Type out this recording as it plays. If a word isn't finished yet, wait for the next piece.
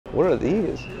What are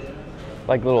these?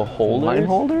 Like little holders? Wine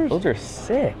holders? Those are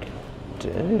sick.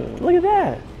 Dang. Look at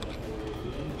that.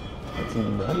 That's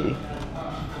nutty.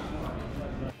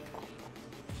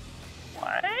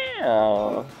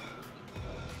 Wow.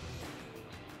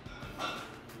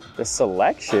 The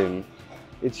selection.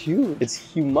 It's huge. It's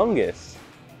humongous.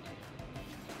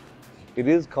 It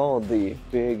is called the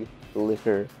Big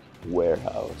Liquor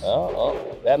Warehouse.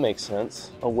 Oh, that makes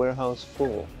sense. A warehouse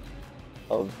full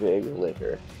of big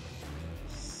liquor.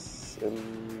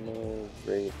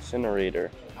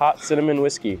 Incinerator. Hot cinnamon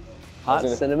whiskey. Hot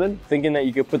cinnamon? Thinking that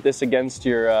you could put this against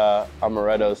your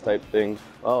amarettos type thing.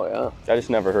 Oh, yeah. I just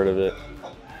never heard of it.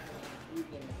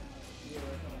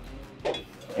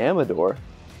 Amador.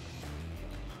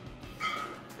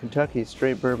 Kentucky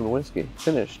straight bourbon whiskey.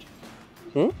 Finished.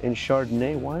 In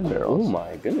Chardonnay wine barrels. Oh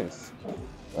my goodness.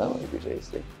 That might be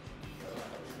tasty.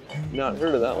 Not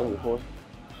heard of that one before.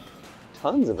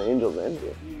 Tons of Angel's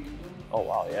Envy. Oh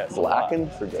wow, yeah. It's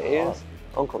Blackened for days.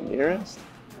 Uncle Nearest.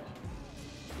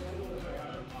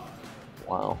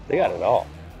 Wow. They got it all.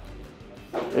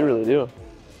 They really do.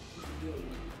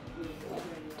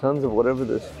 Tons of whatever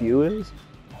this few is.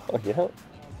 Oh yeah.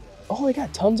 Oh, they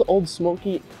got tons of Old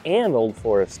Smoky and Old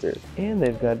Forester. And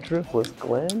they've got Driftless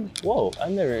Glen. Whoa,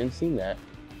 I've never even seen that.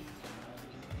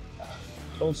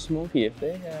 Old Smoky, if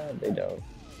they had, they don't.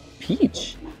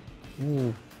 Peach.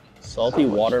 Salty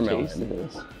watermelon.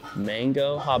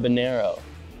 Mango habanero.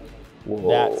 Whoa.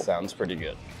 That sounds pretty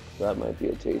good. That might be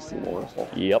a tasty morsel.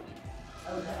 Yep.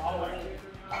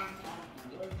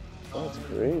 That's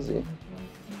crazy.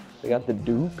 They got the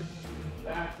Duke.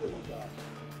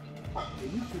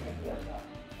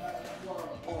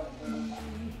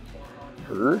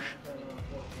 Hirsch.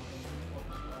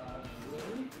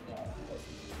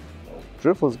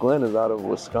 Driftless Glen is out of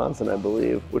Wisconsin, I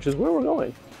believe, which is where we're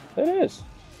going. It is.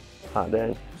 Hot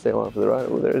dang. Stay along for the ride.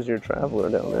 Oh, there's your traveler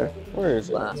down there. Where is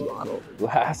it? Last bottle.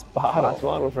 Last bottle. Last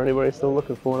bottle for anybody still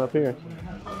looking for one up here.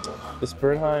 This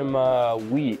Bernheim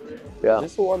wheat. Yeah. Is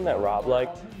this the one that Rob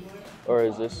liked? Or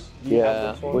is this? Do you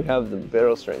have this one? We have the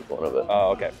barrel strength one of it.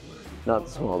 Oh, okay. Not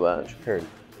the small batch. Heard.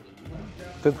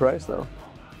 Good price though.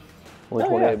 Only Oh,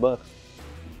 28 yeah. bucks.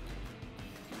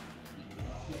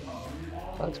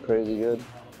 That's crazy good.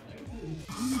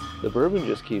 The bourbon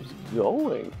just keeps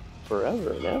going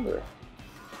forever and ever.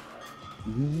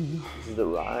 This is the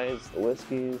ryes, the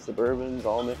whiskeys, the bourbons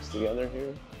all mixed together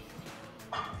here.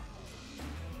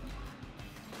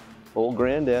 Old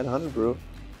Granddad 100 proof,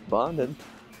 bonded.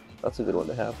 That's a good one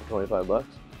to have for 25 bucks.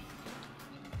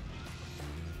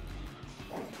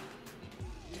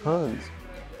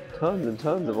 Tons and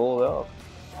tons of old elk.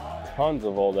 Tons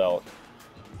of old elk.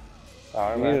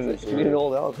 If you need an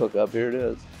old elk hookup, here it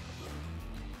is.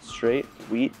 Straight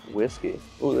wheat whiskey.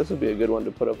 Ooh, this would be a good one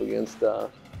to put up against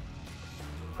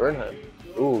Bernheim.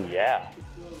 Ooh, yeah.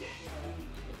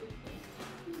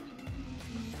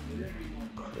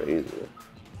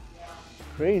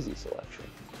 Crazy selection.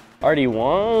 Already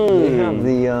won. They have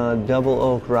the double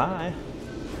oak rye.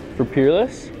 For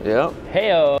Peerless? Yep.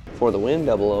 Heyo. For the win,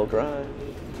 double oak rye.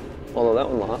 Although that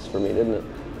one lost for me, didn't it?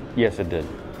 Yes, it did.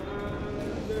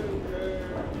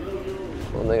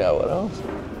 Well, they got what else?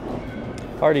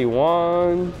 Already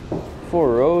won.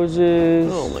 Four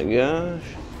Roses. Oh my gosh.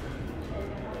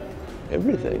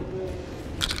 Everything.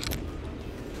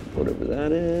 Whatever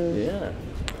that is. Yeah.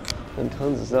 And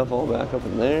tons of stuff all back up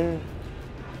in there.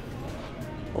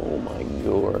 Oh my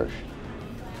gosh.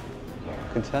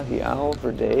 Kentucky Owl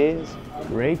for days.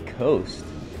 Gray Coast.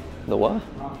 The what?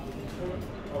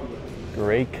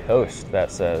 Gray Coast,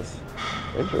 that says.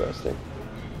 Interesting.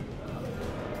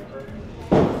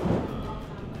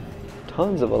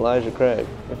 Tons of Elijah Craig.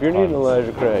 If you're needing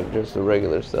Elijah Craig, just the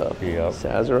regular stuff. Yep.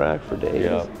 Sazerac for days.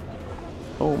 Yep.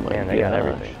 Oh my Man, they got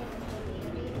everything.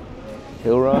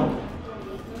 Hill Rock.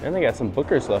 And they got some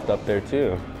Bookers left up there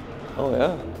too. Oh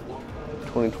yeah.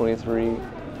 2023.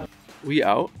 We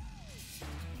out.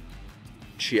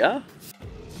 Chia?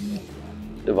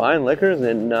 Divine Liquors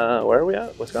in, where are we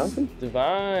at? Wisconsin?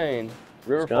 Divine.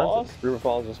 River Wisconsin. Falls? River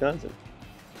Falls, Wisconsin.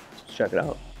 Let's check it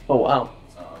out. Oh wow.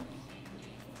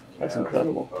 That's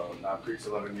incredible. Knob Creek's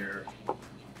 11-year.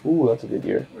 Ooh, that's a good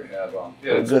year. We have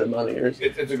Yeah, a good amount of years.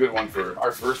 It's a good one for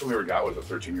our first one we ever got was a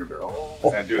 13-year barrel.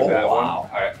 Oh, and doing that wow.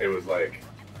 one, it was like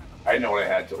I didn't know what I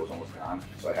had till it was almost gone.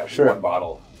 So I had Sure. one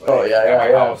bottle. Oh, yeah, at yeah, my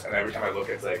yeah. house, and every time I look,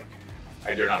 it's like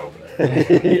I dare not open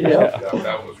it. Yeah.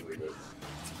 That one was really good.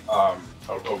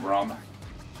 Oak rum.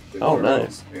 Oh,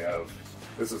 nice. We have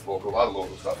this is local. A lot of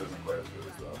local stuff isn't quite as good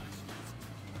as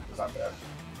it's not bad.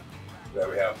 Yeah,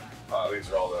 we have these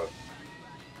are all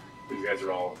these guys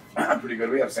are all pretty good.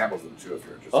 We have samples of them too if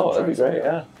you're interested. Oh, in that'd be trying great,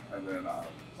 some. yeah. And then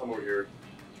Come over here.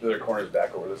 The other corner's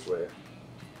back over this way.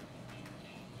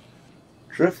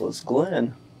 Driftless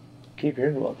Glen. Keep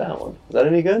hearing about that one. Is that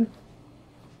any good?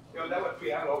 You know, that would we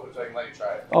have it open so I can let you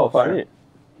try it. Oh, fine.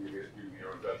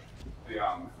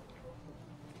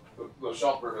 The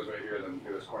shelf bourbon is right here, then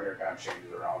this corner here kind of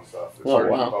changes around and stuff. It's Oh, hard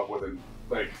to wow. keep up with, and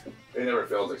like it never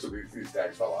fails. Like so, these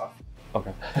tags fell off.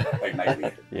 Okay. Like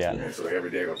nightly. Yeah. And so like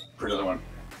every day I go for another one,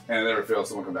 and it never fails.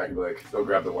 Someone come back and be like, they'll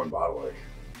grab the one bottle, like,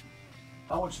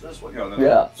 how much is this one? You know. Then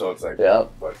Yeah. So it's like, Yeah.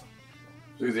 But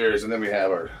so these areas, and then we have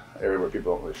our area where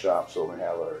people don't really shop. So we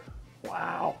have our.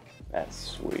 Wow. That's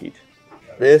sweet.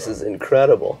 This is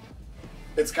incredible.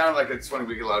 It's kind of like, it's funny,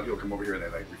 we get a lot of people come over here and they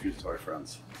like refuse to tell their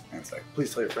friends. And it's like,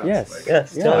 please tell your friends. Yes. Like,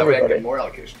 Yes, Yeah. tell that way I can everybody. get more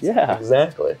allocations. Yeah.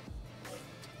 Exactly.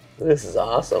 This is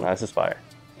awesome. That's just fire.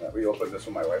 Yeah, we opened this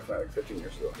with my wife and I like 15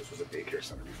 years ago. This was a daycare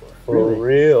center before. For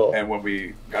real. And when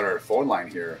we got our phone line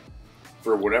here,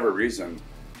 for whatever reason,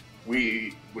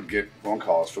 we would get phone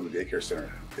calls from the daycare center.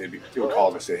 People would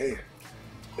call and say, hey,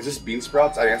 is this Bean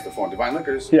Sprouts? I answer the phone, Divine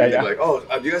Liquors. Yeah, and they'd yeah. be like, oh,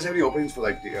 do you guys have any openings for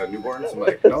like the newborns? I'm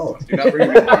like, no, do not bring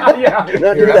a newborn. Yeah. Do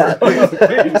not do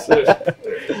that.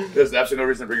 There's absolutely no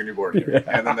reason to bring a newborn here.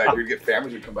 And then like, we'd get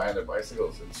families who'd come by on their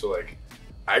bicycles. And so like,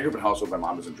 I grew up in a household where my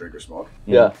mom doesn't drink or smoke.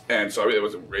 Yeah. And so I really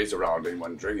wasn't raised around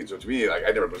anyone drinking. So to me, like,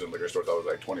 I never was in a liquor store until I was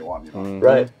like 21, you know.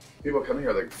 Right. People come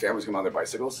here, like families come on their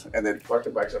bicycles, and then park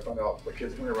their bikes up on the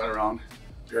kids come here, run around.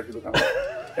 You heard people come,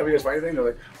 have you guys find anything? They're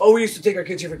like, oh, we used to take our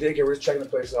kids here for daycare. We're just checking the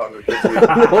place out. And the kids remember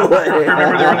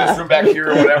they were in this room back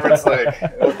here or whatever. It's like,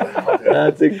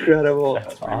 That's incredible.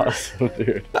 That's awesome,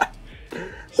 dude.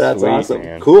 That's Sweet, awesome.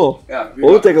 man. Cool. yeah.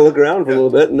 We'll take a look around for a little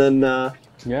bit and then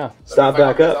Yeah. stop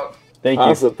back up. Thank you.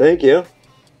 Awesome. Thank you.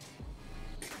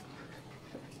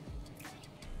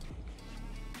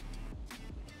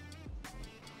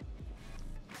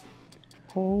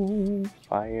 Oh,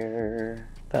 fire.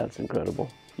 That's incredible.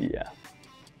 Yeah.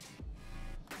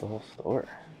 The whole store.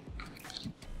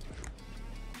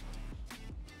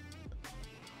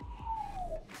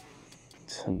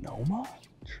 Sonoma?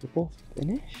 Triple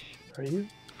finish? Are you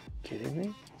kidding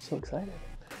me? So excited.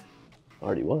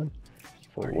 Already won.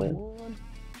 For a win. Won.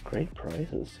 Great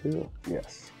prices too.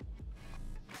 Yes.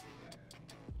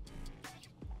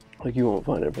 Like you won't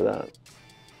find it for that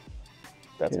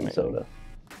That's in amazing. soda.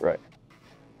 Right.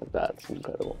 But that's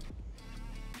incredible.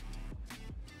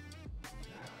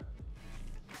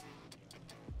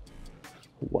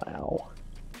 Wow.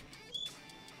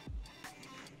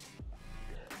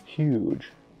 Huge.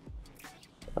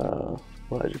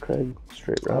 Elijah Craig,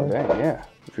 straight rye. Oh, dang, yeah.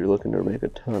 If you're looking to make a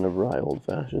ton of rye old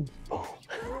fashioned,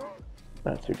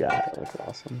 that's your guy. That's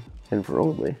awesome. And for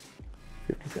only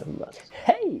 $57.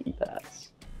 Hey!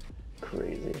 That's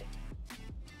crazy.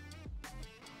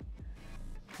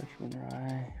 Freshman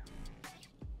rye.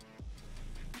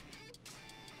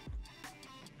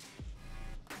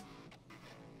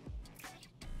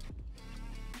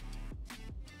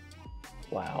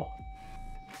 Wow.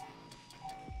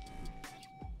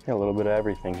 Yeah, a little bit of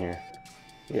everything here.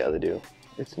 Yeah, they do.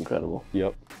 It's incredible.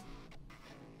 Yep.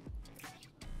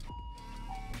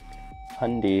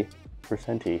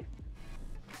 100%.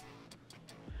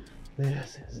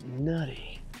 This is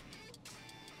nutty.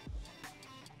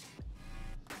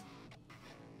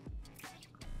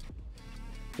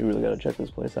 You really gotta check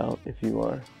this place out if you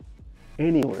are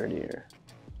anywhere near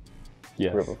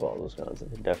Yes. River Falls, Wisconsin.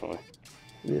 Definitely.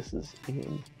 This is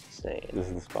insane. This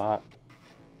is the spot.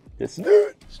 This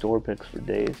Store picks for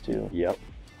days too. Yep.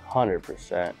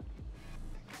 100%.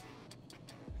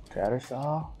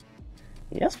 Tattersaw.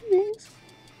 Yes, please.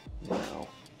 Wow.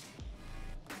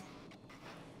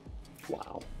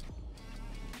 Wow.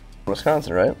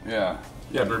 Wisconsin, right? Yeah.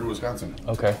 Yeah, Bourbon, Wisconsin.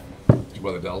 Okay.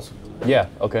 By the Dells. Yeah,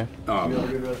 okay.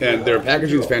 And their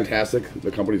packaging is fantastic. The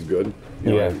company's good.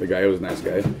 You know, Yeah. The guy was a nice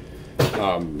guy.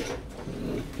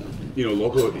 You know,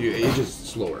 local age is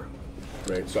slower,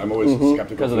 right? So I'm always skeptical Because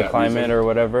of for the that climate reason. or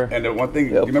whatever. And the one thing,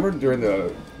 Yep. you remember during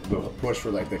the push for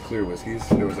like the clear whiskeys,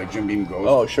 there was like Jim Beam Ghost.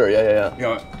 Oh, sure. Yeah. You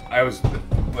know, I was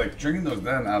like drinking those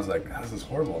then. I was like, God, this is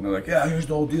horrible. And they're like, yeah, here's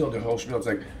the whole deal. The whole spiel. It's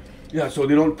like, yeah, so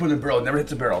they don't put it in the barrel. It never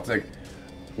hits a barrel. It's like,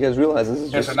 You guys realize this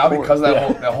is yeah. just So now corn. because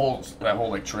of that whole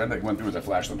like trend that went through as a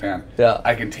flash in the pan. Yeah.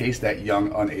 I can taste that young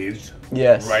unaged.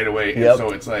 Yes. Right away. Yep. And so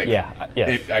it's like, Yeah,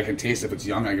 yeah. I can taste if it's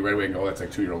young. I can right away go, oh, that's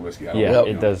like 2-year-old whiskey. I don't Yeah, know, it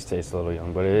you know. does taste a little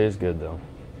young, but it is good though.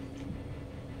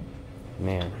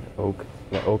 Man,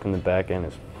 the oak in the back end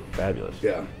is fabulous.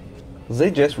 Yeah.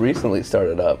 They just recently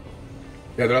started up.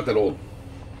 Yeah, they're not that old.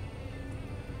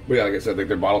 But yeah, like I said, like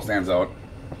their bottle stands out.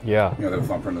 Yeah. You know, the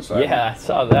thumper on the side. Yeah, I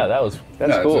saw that. That's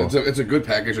Yeah, cool. It's a good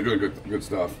package. They're doing good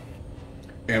stuff.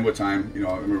 And with time, you know,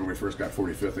 I remember when we first got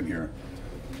 45th in here.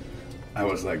 I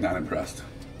was like not impressed.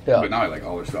 Yeah. But now I like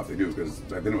all their stuff they do because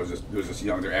then it was just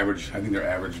young. Their average, I think their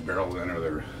average barrel then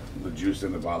or the juice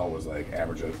in the bottle was like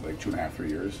average of like 2.5, 3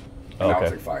 years. And now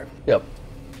it's like 5. Yep.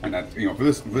 And that, you know, for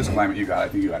this climate you got, I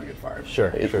think you got to get 5. Sure.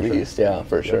 At least, yeah,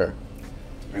 for sure.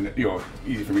 And you know,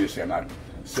 easy for me to say I'm not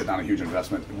sitting on a huge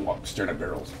investment staring at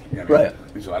barrels. You know Right.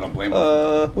 I mean? So I don't blame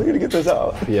them. We need to get this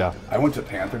out. Yeah. I went to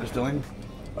Panther Distilling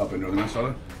up in northern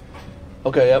Minnesota.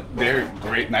 Okay, yep. They're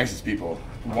great, nicest people.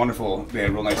 Wonderful. They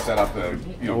had a real nice setup.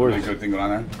 You know, really good thing going on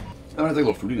there. I want to take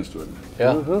a little fruitiness to it. Yeah.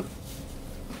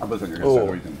 I'll put this on your headset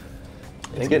where you can.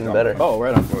 It's getting better. Oh,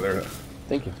 right on. Over there.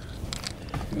 Thank you.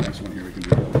 The next one here we can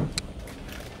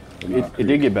do. It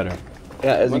did get better.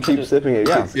 Yeah, as you keep sipping it,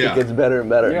 it gets better and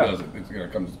better. Yeah.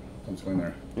 It comes clean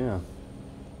there. Yeah.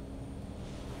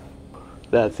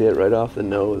 That's it, right off the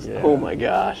nose. Yeah. Oh my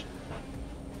gosh.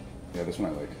 Yeah, this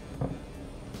one I like.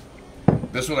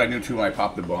 This one I knew too when I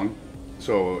popped the bung.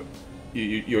 So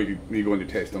you go in to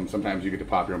taste them. Sometimes you get to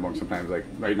pop your own bung. Sometimes like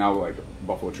right now like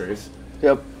Buffalo Trace.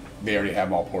 Yep. They already have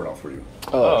them all poured out for you.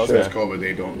 Oh, Since okay. COVID,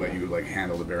 they don't let you like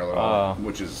handle the barrel at all,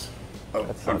 which is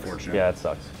unfortunate. Yeah, it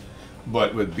sucks.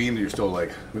 But with Beam, you're still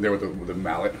like there with the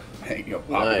mallet hanging up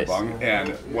off the bung, and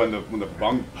when the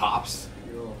bung pops,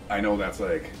 I know that's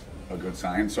like a good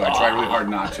sign. So I try really hard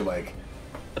not to like.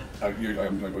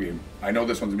 I'm like, okay, I know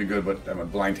this one's gonna be good, but I'm a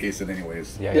blind taste it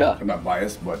anyways. Yeah. I'm not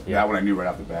biased, but that one I knew right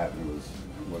off the bat, and it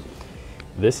was.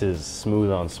 This is smooth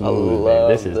on smooth, man.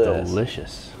 This is this.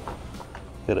 delicious.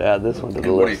 Gotta add this one to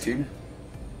the list. 118.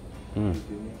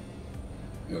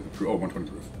 Yeah, 120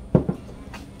 proof.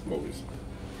 Always.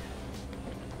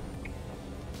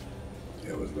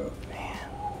 Yeah, it was the.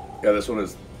 Yeah, this one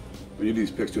is. When you do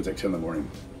these picks too, it's like 10 in the morning.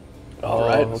 Oh,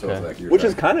 right. So it's like Which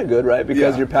is kind of good, right?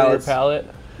 Because your palate.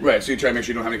 Right, so you try to make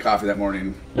sure you don't have any coffee that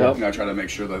morning. Yep. You know, I try to make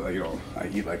sure that, like, you know, I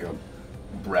eat like a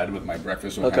bread with my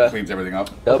breakfast, so it kind of cleans everything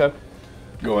up. Yep. Okay.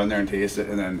 Go in there and taste it,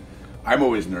 and then I'm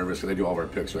always nervous because I do all of our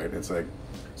picks, right? It's like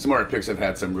some of our picks have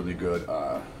had some really good,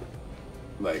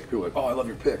 like people are like, oh, I love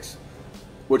your picks,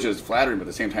 which is flattering, but at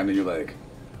the same time, then you're like,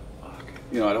 fuck,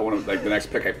 you know, I don't want to like the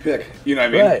next pick I pick, you know what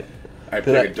I mean? Right. I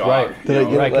pick a dog. Right. Did I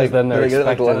get Right, because then they're did I get it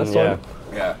like the expecting, last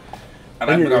one? Yeah.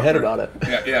 And I've you're in been your head there- about it.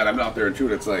 Yeah, and I've been out there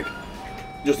too. It's like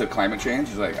just a climate change.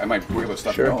 It's like I might wiggle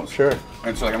stuff in nose. Sure.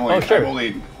 And so like I'm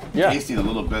only tasting a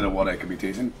little bit of what I could be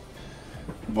tasting.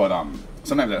 But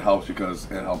sometimes that helps because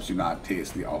it helps you not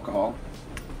taste the alcohol.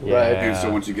 Right. And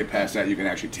so once you get past that, you can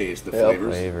actually taste the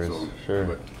flavors. Flavors, sure.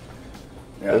 But,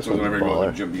 yeah, that's This whenever I one's a go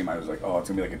to baller. Jim Beam, I was like, oh, it's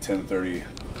gonna be like a 10:30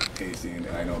 tasting,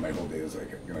 and I know my whole day is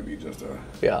like gonna be just a.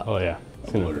 Yeah. Oh yeah.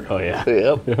 A blur. Oh yeah.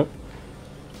 Yep.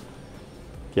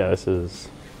 Yeah, this is.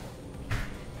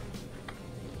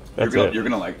 You're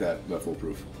gonna like that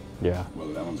foolproof. Yeah. Well,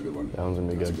 that one's a good one. That one's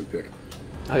gonna be That's good. a good pick.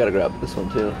 I gotta grab this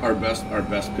one too. Our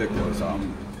best pick was our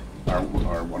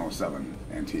 107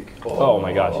 antique. Oh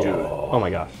my gosh. Yeah. Oh my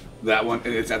gosh. That one,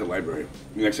 it's at the library.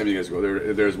 The next time you guys go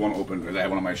there's one open. I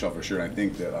have one on my shelf for sure. And I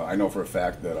think that I know for a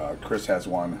fact that Chris has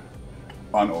one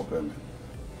unopened,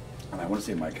 and I want to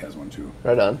say Mike has one too.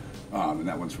 Right on. And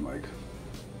that one's from like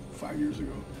 5 years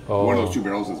ago. Oh. One of those two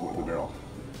barrels is the barrel.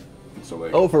 And so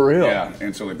like. Oh, for real? Yeah,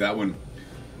 and so like that one,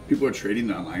 people are trading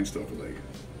it online stuff with like.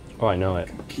 Oh, I know it.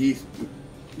 Keith,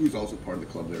 who's also part of the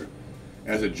club there,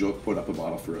 as a joke, put up a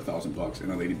bottle for $1,000,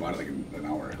 and a lady bought it like in an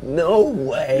hour. No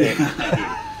way.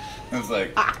 I was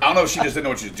like, I don't know if she just didn't know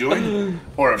what she was doing,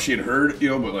 or if she had heard, you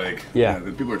know, but like,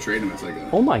 the people are trading them. It's like,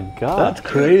 Oh my god. That's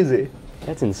crazy.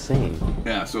 That's insane.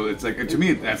 yeah. So it's like, to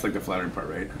me, that's like the flattering part,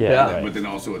 right? Yeah. But then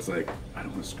also, it's like, I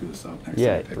don't want to screw this up. Next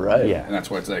Yeah. time I pick Right. one. Yeah. And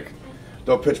that's why it's like,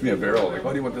 they'll pitch me a barrel. Like,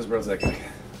 why do you want this barrel? It's like,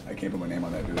 I can't put my name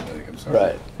on that, dude. Like, I'm sorry.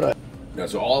 Right. Right. Yeah.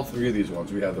 So all three of these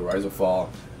ones, we have the Rise of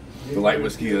Fall. The light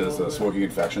whiskey is a smoking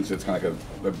infection, so it's kind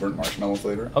of like a burnt marshmallow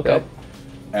flavor. Okay. Yep.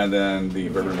 And then the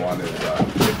bourbon one is,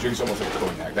 it drinks almost like a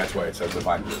cognac. That's why it says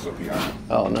Divine Recipe on it.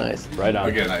 Oh, nice. Right on.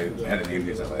 Again, I had to name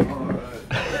these at like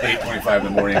 8:25 in the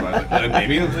morning. When I was like,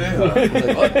 maybe today?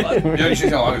 Like, what? You know, you see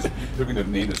how long it took me to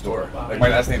name the store. Like, my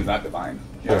last name is not Divine.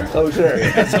 You know? Oh, sure.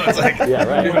 So it's like, Yeah,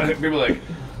 right. people are like,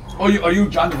 oh, are you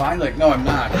John Divine? Like, no, I'm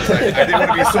not. It's like, I didn't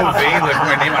want to be so vain, like,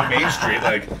 my name on Main Street.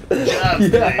 Like,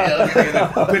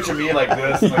 picture me like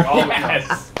this, like, all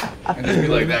and just be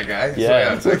like that guy. Yeah. So,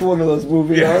 yeah, it's like, Like one of those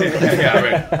movie arms.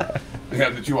 right. They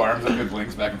have the two arms that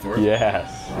blinks back and forth.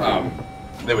 Yes.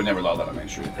 They would never allow that on Main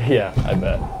Street. Yeah, I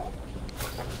bet.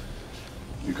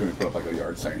 You couldn't put up like a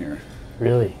yard sign here.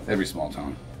 Really? Every small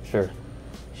town. Sure.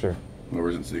 Sure.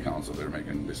 Whoever's in city council, they're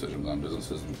making decisions on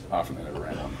businesses, and often they never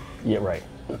ran one. Yeah, right.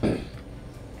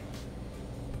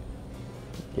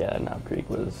 Yeah, Knob Creek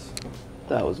was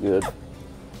That was good.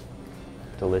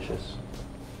 delicious.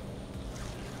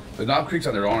 The Knob Creeks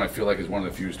on their own, I feel like, is one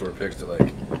of the few store picks that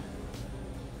like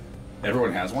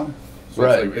everyone has one. So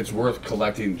Right. it's, like, it's worth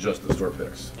collecting just the store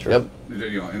picks. Yep.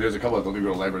 You know, and there's a couple of the go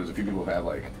to libraries. A few people have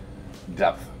like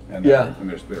depth, and Yeah. and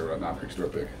their Knob Creek store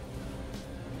pick.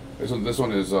 This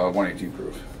one is 118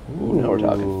 proof. Ooh, now we're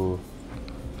talking.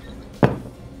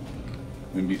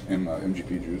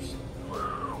 MGP juice.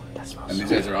 That smells And these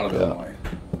so guys are out of Illinois.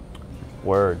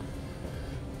 Word.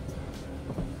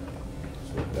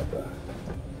 So we've got that.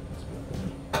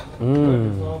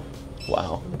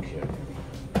 Wow.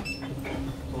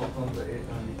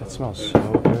 That smells so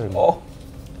good. Oh,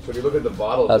 So if you look at the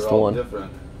bottles, That's they're the all one.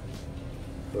 different.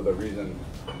 For the reason,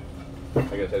 I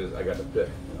guess I got to pick.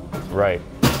 You know? Right.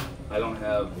 I don't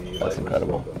have the. That's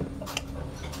incredible.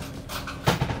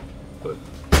 But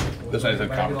this one is a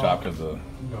countertop because the.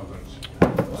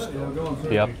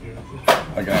 Yep.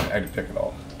 I had to pick it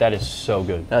all. That is so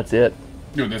good. that's it.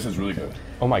 Dude, this is really good.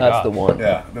 Oh my That's god. the one.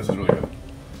 Yeah, this is really good.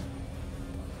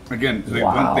 Again,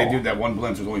 Wow. they did that one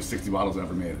blend. So there's only 60 bottles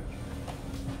ever made.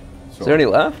 So Is there any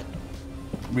left?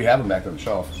 we have them back on the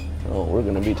shelf. Oh, we're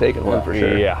gonna be taking one for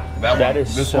sure. Yeah. That That one-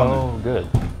 is this so one- good.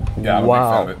 Yeah, I'm a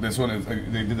Wow. big fan of it. This one is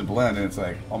they did the blend, and it's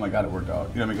like, oh my god, it worked out.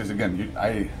 You know, because again,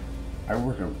 I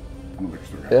work I'm a liquor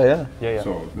store guy. Yeah, yeah. Yeah.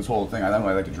 So this whole thing, I don't know.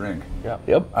 I like to drink. Yeah.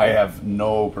 Yep. I have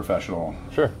no professional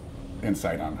Sure.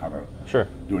 insight on how to Sure.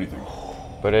 do anything.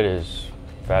 But it is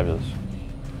fabulous.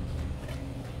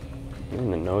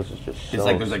 Even the nose is just so It's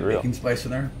like there's like surreal. baking spice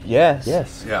in there. Yes.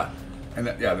 Yes. Yeah, and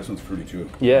this one's fruity too.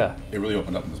 Yeah. It really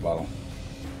opened up in this bottle.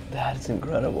 That's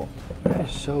incredible. That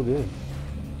is so good.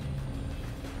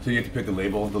 So you have to pick the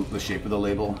label, the shape of the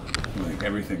label, like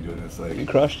everything, dude. It's like You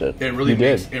crushed it. it really You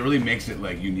makes did. it really makes it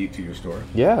like unique to your store.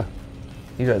 Yeah.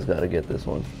 You guys got to get this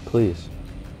one. Please.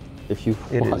 If you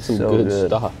It want is some so good, good.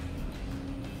 stuff.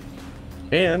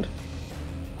 And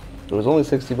it was only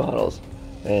 60 bottles,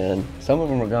 and some of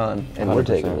them are gone, and we're 100%.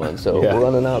 taking one. So Yeah. we're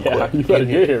running out Yeah, quick. you better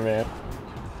get here, man.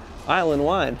 Island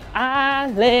wine.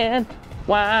 Island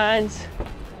wines.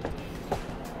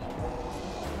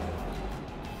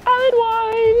 Island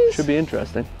wines. Should be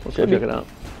interesting. Let's Should go be. check it out.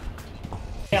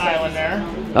 Island there.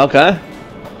 Okay.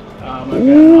 I've got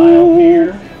an aisle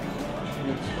here.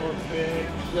 Store pick.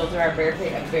 Those are our barrel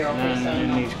picks.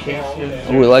 And in these cases,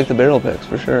 Ooh, we like the barrel picks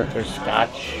for sure. there's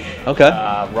scotch, Okay.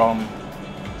 rum,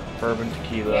 bourbon,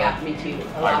 tequila, Yeah, me too.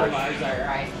 A lot of Irish. ours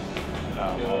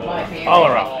are my favorite. all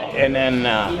around. And then You know,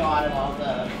 out of all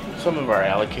the, some of our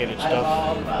allocated out of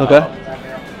all stuff, the Okay. ones, our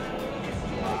barrel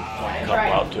a couple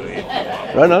out to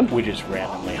you. Right on. We just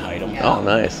randomly hide them. Oh,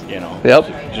 nice. You know. Yep.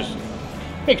 Just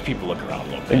makes people look around a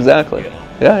little bit. Exactly. You know.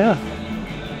 Yeah,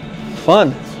 yeah.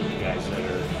 Fun. So you guys that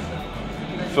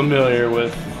are familiar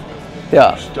with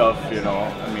Yeah. stuff, you know.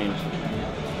 I mean,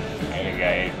 I had a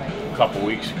guy a couple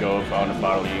weeks ago found a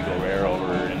bottle of Eagle Rare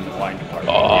over in the wine department.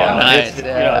 Oh, nice. You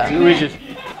know, it was just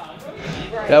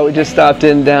Yeah, we just stopped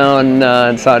in down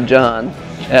and saw John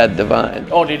at Divine.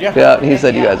 Oh, did you? Yeah, and he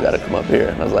said you guys got to come up here,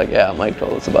 and I was like, yeah, Mike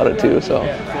told us about it too. So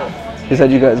he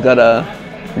said you guys got a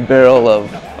barrel of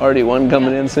RD1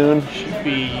 coming in soon. Should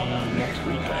be next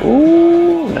week.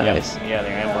 Ooh, nice. Yeah,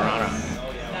 they're Amberana.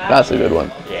 That's a good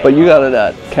one. Yeah. But you got it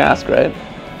at cask, right?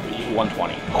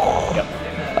 120. Yep.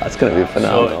 That's gonna be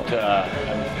phenomenal. So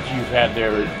you've had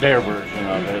their version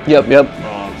of it. Yep, yep.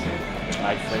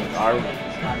 I think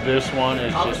this one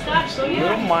is just a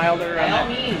little milder on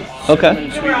that. Okay.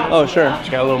 cinnamon sweetness. Oh, sure. It's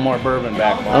got a little more bourbon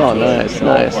back on Oh, it, nice, you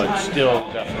know, nice. But still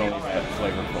definitely that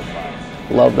flavor profile.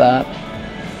 Love that.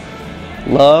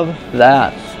 Love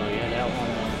that. So yeah, that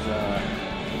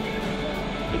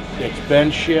one is it's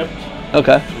been shipped.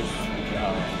 Okay. Just,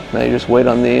 Now you just wait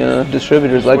on the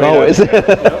distributors like wait on always.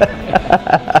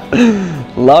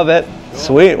 Love it.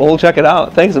 Sweet. We'll check it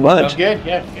out. Thanks a bunch. sounds good.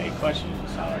 Yeah, if you got any questions,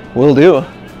 just holler. Will do.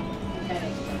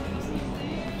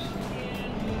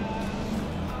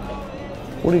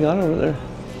 What do you got over there?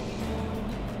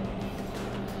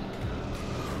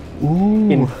 Ooh.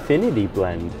 Infinity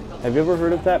blend. Have you ever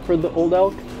heard of that for the Old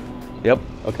Elk? Yep.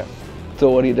 Okay.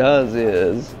 So what he does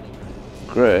is,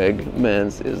 Greg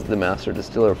Mintz is the master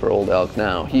distiller for Old Elk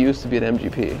now. He used to be at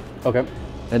MGP, Okay.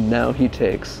 and now he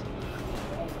takes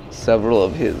several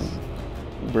of his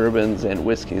bourbons and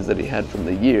whiskeys that he had from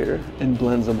the year and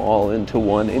blends them all into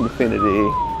one infinity,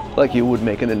 like you would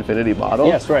make an infinity bottle.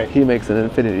 Yes, right. He makes an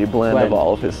infinity blend of Blend.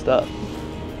 all of his stuff,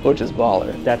 which is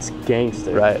baller. That's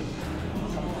gangster. Right.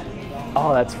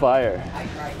 Oh, that's fire.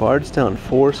 Bardstown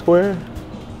 4 Square,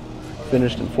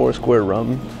 finished in 4 Square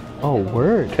rum Oh,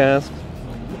 word. cask.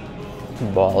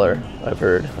 Baller, I've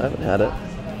heard. I haven't had it.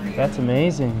 That's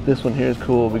amazing. This one here is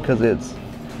cool because it's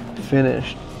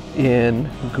finished in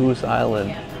Goose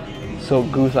Island So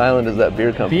Goose Island is that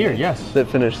beer company. Beer, yes. That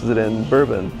finishes it in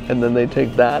bourbon, and then they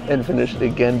take that and finish it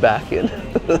again back in.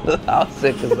 How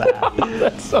sick is that?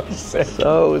 That's so sick.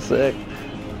 So sick.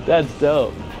 That's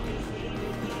dope.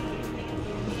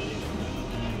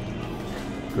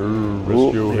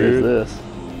 Ooh, here's this.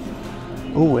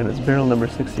 Ooh, and it's barrel number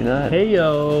 69. Hey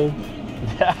yo.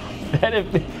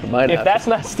 if that's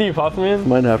not Steve Huffman.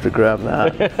 Might have to grab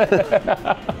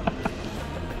that.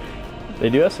 They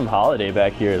do have some Holiday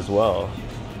back here as well.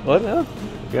 What now?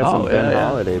 We got some Ben yeah.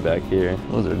 Holiday back here.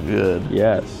 Those are good.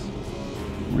 Yes.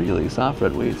 Really, soft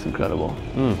red wheat's incredible.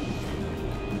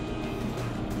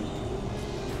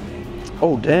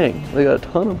 Oh dang, they got a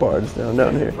ton of bars down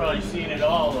here. You've probably seen it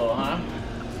all though, huh?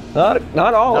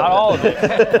 Not all of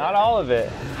it. Not all of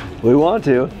it. We want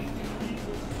to.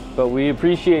 But we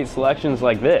appreciate selections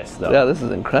like this, though. Yeah, this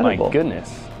is incredible. My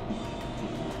goodness.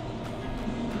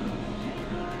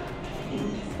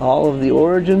 All of the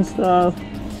origin stuff.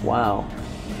 Wow.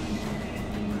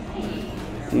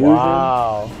 Fusion.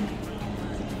 Wow.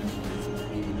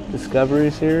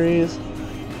 Discovery series.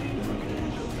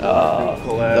 Oh,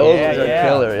 collab. those Yeah, are yeah.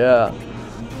 killer, yeah.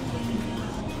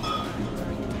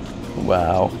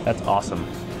 Wow. That's awesome.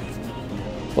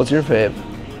 What's your fave?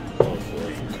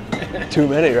 Too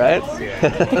many, right?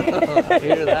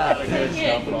 Hear that.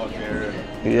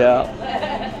 Yeah.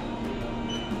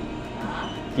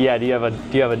 Yeah, do you have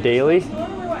a daily?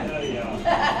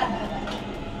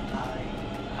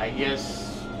 I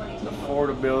guess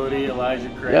affordability, Elijah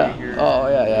Craig. Yeah. Oh,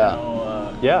 yeah, yeah.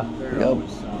 Yeah. They're Yep.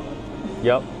 always solid.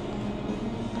 Yep.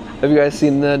 Have you guys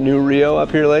seen the new Rio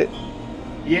up here late?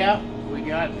 Yeah, we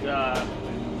got a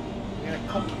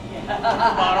couple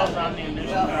bottles on the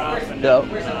initial drop, and Yep.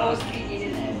 We're supposed to be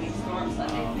eating it. We storm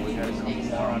Sunday. we got a couple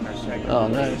more on our second. Oh,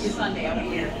 release. nice. Sunday up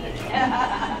here.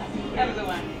 That was the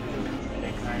one.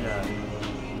 They kind of.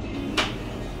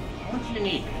 One's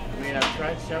unique. I mean, I've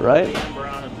tried several Right? of the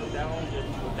Ambronas, but that one just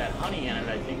with that honey in it,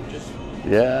 I think just gives a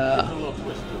Yeah. little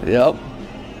twist to it. Yep.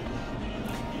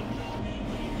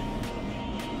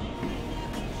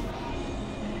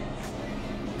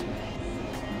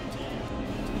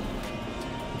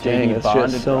 Dang, JD it's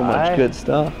Bonded just so much Rye. good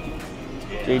stuff.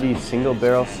 JD Single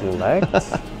Barrel Select. Kind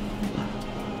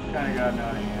of got it out of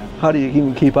hand. How do you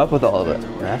even keep up with all of it?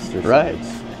 Master Right.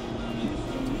 Sides.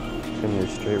 Premier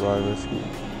Straight Rye Whiskey.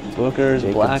 Booker's,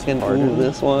 Jacob's Blackened, ooh, Pardon.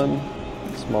 this one.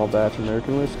 Small batch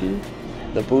American whiskey.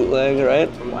 The bootleg,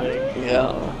 right? Bootleg. Yeah.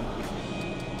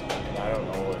 I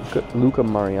don't know what. Luca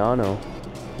Mariano.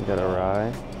 We got a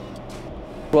rye.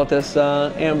 What about this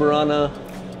Amberana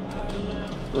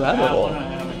rabbit That hole? one I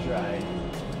haven't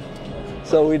tried.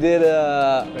 So we did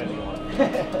Depending on.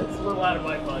 It's a little out of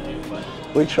my budget, but.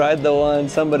 we tried the one,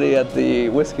 somebody at the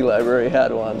whiskey library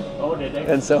had one. Oh, did they?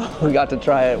 And so we got to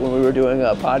try it when we were doing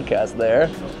a podcast there,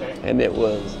 Okay. and it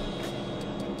was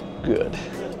good.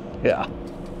 Yeah,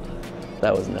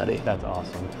 that was nutty. That's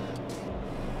awesome.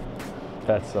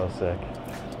 That's so sick.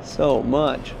 So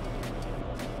much.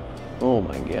 Oh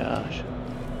my gosh.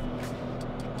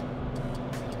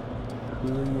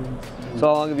 So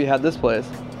how long have you had this place?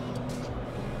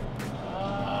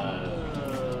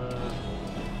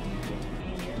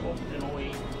 Opened in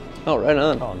 08. Oh, right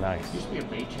on. Oh, nice. Used to be a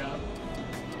bait shop,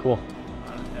 Cool.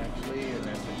 actually, and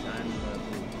at the time,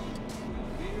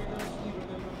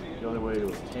 the only way to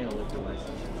obtain a liquor license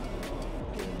is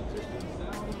get an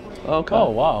existing. Okay. Oh,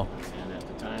 wow. And at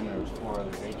the time, there was 4 other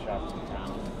bait shops in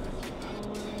town.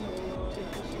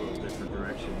 Take this a little different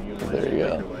direction. There you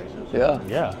go. Liquor license. Yeah.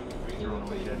 Yeah. Throwing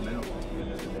away dead minnows at the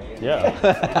end of the day. Yeah.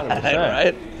 100%.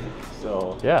 Right? So,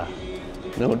 Yeah.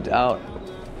 No doubt.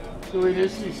 so we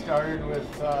initially started with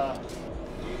kind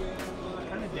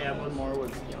of dabbling more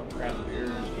with craft beer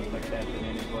and stuff like that than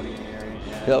anybody in the area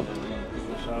had. Yep. And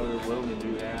people saw we were willing to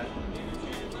do that.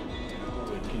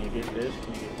 And, can you get this?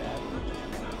 Can you get that?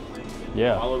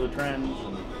 Yeah. Follow the trends.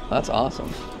 And That's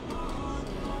awesome.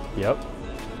 Yep.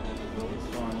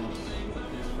 it's fun.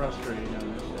 It's frustrating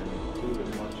on this end too, as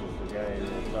much as the guy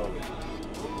that's out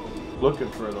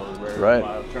looking for those rare Right.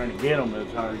 bottles. Trying to get them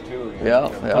is hard too. You Yeah,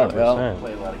 know, yeah, 100%.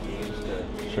 Play a lot of games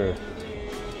to Sure.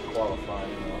 qualify.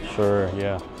 Sure.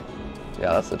 Yeah.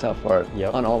 Yeah, that's the tough part.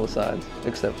 Yep. On all the sides,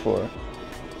 except for.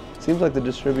 Seems like the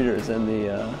distributors and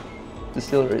the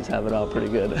distilleries have it all pretty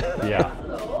good. Yeah.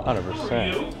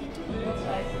 100%.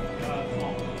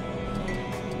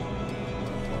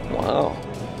 Wow.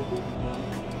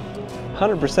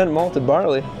 100% malted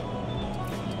barley.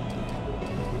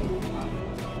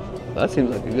 That seems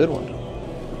like a good one.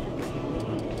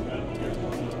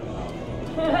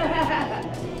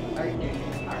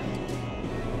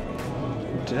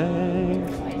 Dang.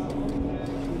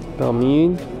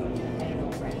 Belmead.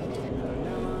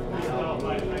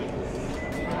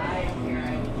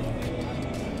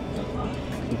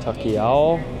 Kentucky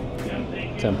Owl,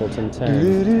 Templeton 10.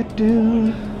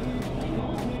 Do-do-do.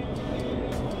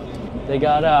 They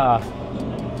got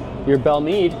your Belle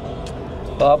Meade.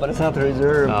 Oh, but it's not the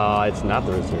reserve. It's not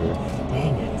the reserve.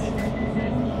 Dang it.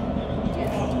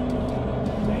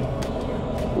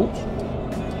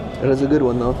 That is a good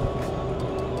one though.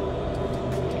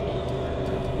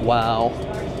 Wow.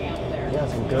 Yeah,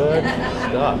 some good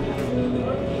stuff.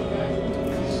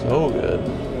 So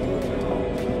good.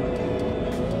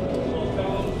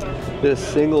 This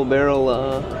single barrel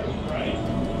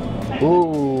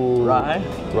Ooh. rye.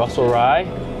 Russell Rye.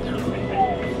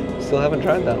 Still haven't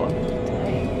tried that one.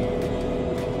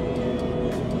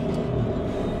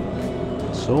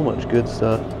 So much good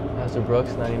stuff. Ezra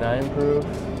Brooks, 99 proof.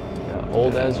 Got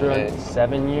Old Ezra, Nice.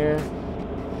 7-year.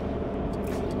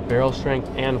 Barrel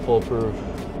strength and full proof.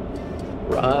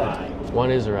 Rye. One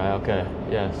is a rye, okay,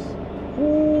 yes.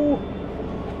 Ooh.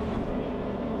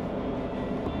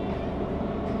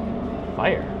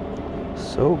 Fire.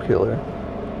 So killer.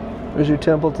 There's your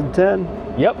Templeton 10.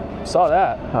 Yep, saw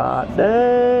that. Hot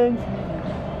dang.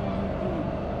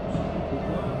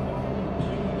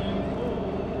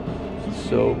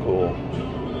 So cool.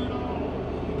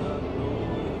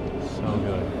 So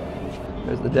good.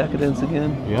 There's the Decadence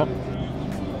again. Yep.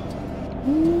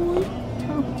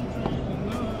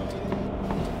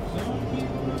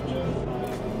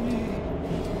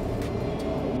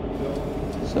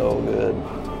 So good.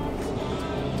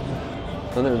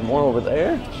 And there's more over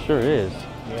there. Sure is.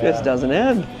 This doesn't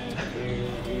end.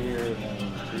 Here and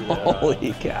then to,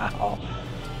 Holy cow.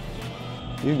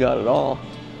 You got it all.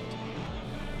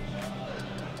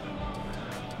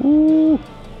 Woo.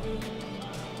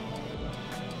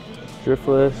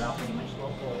 Driftless.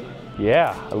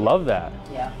 Yeah, I love that.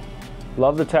 Yeah.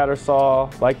 Love the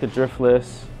Tattersall, like the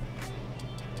driftless.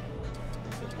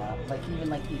 Like even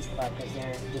like these because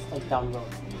they're just like down the road.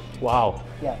 Wow,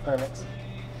 Yeah, perfect.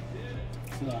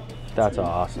 Yeah. that's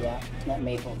awesome. Yeah, that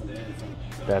maple's amazing.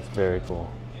 That's very cool.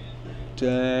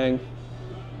 Dang.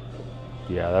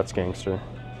 Yeah, that's gangster.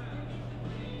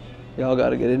 Y'all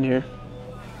gotta get in here.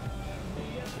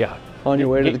 Yeah. On your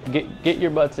way to the Get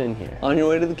your butts in here. on your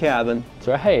way to the cabin. That's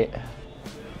right. This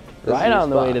is Right your on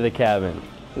the way spot. to the cabin.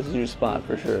 This is your spot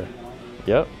for sure.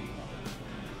 Yep.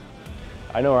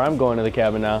 I know where I'm going to the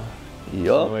cabin now. On the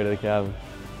Yup. way to the cabin.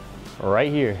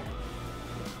 Right here.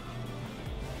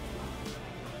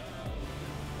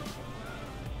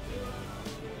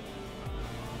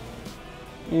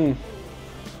 Mm.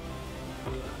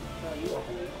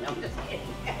 No, I'm just kidding.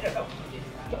 I don't know what you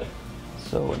did.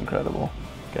 So incredible.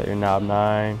 Got your knob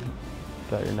 9.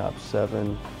 Got your knob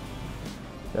 7. Is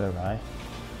that a rye?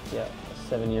 Yeah,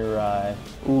 7-year rye.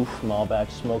 Oof. Small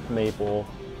batch smoked maple.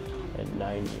 And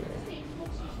 9-year.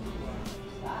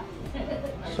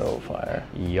 So fire.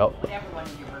 Yup. Whatever one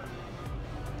is your birthday.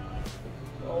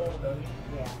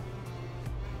 Yeah.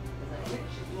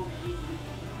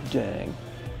 Dang.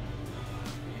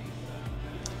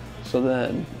 So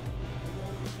then,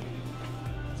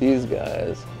 these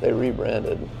guys, they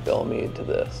rebranded Belle Meade to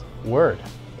this. Word.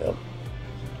 Yep.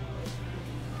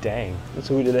 Dang. And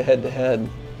so we did a head-to-head.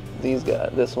 These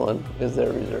guys, this one is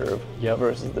their reserve Yep.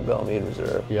 versus the Belle Meade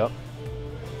reserve. Yep.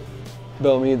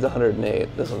 Belle Meade's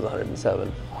 108. This one's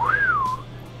 107.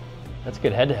 That's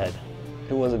good head to head.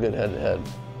 It was a good head-to-head.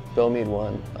 Belle Meade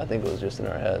won. I think it was just in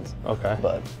our heads. Okay.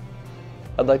 But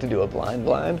I'd like to do a blind,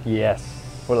 Yes.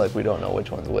 where like we don't know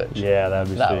which one's which. Yeah, that'd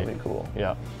be That sweet. would be cool.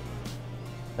 Yeah.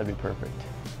 That'd be perfect.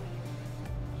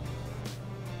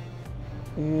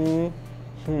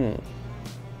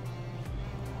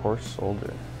 Horse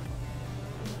soldier.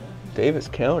 Davis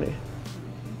County.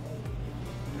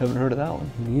 Haven't heard of that one.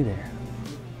 Neither.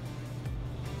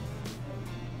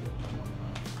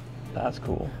 That's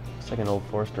cool. It's like an old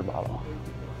Forster bottle.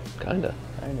 Kinda.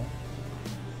 Kinda.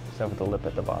 Except with the lip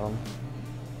at the bottom.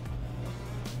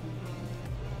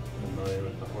 familiar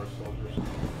with the horse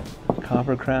soldiers.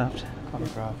 Coppercraft.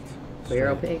 Coppercraft.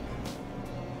 Barrel pick.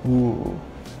 Ooh.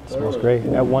 Smells great.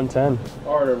 At 110.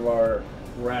 Part of our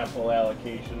raffle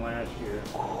allocation last year.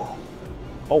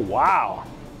 Oh wow.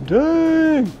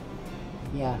 Dang!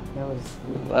 Yeah, that was.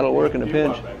 That'll work in a You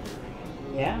pinch. bought back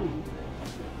here. Yeah.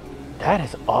 That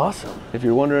is awesome. If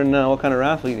you're wondering what kind of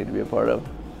raffle you need to be a part of,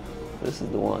 this is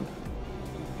the one.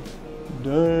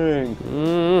 Dang.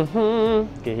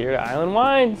 Mm-hmm. Get here to Island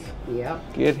Wines.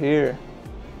 Yep. Get here.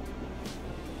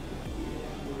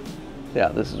 Yeah,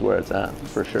 this is where it's at,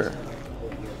 for sure.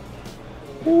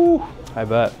 Woo. I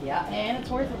bet. Yeah, and it's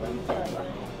worth it, let me tell you.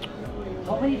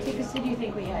 How many tickets did you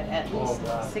think we had? At least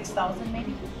 6,000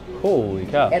 maybe? Holy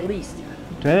cow. At least.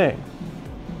 Dang.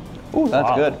 Ooh, that's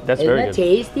Wow. good. That's Isn't very that good.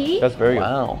 tasty? That's very good.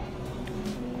 Wow.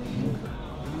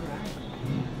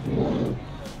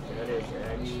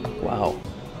 Wow.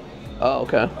 Oh,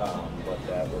 okay. But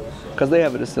that was Because they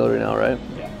have a distillery now, right?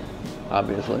 yeah.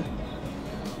 Obviously.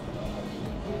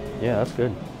 Yeah, that's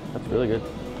good. That's really good.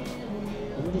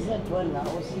 What is that one? The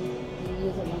OCD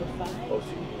is at number 5?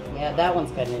 OCD. Yeah, that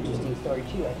one's got an interesting story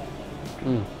too, I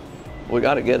think. We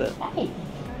got to get it. Hey,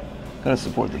 Gotta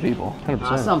support the people. 100%.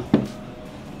 awesome.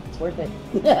 It's worth it.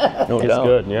 No It's doubt.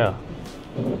 good, yeah.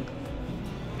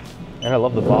 And I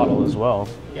love the bottle as well.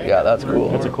 Yeah, that's cool.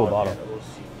 That's a cool bottle.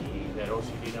 That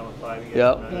OCD number 5 you guys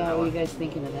Yep. remember Yeah, that what are you one? guys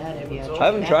thinking of that? Have you I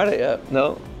haven't tried it yet.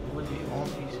 No. We're the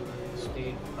only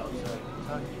state outside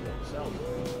Kentucky that sells it.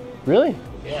 Really?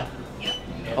 Yeah.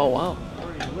 Oh, wow.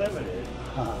 Pretty limited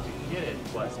to get it,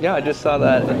 but Yeah, I just saw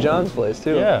that at John's place,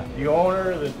 too. Yeah. the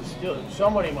owner, the distiller,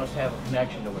 somebody must have a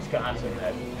connection to Wisconsin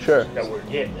Sure. that we're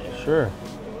getting it. Sure.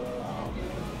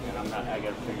 And I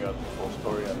gotta figure out the full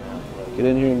story on that. But Get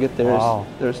in here and get their, Wow.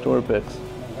 their store picks.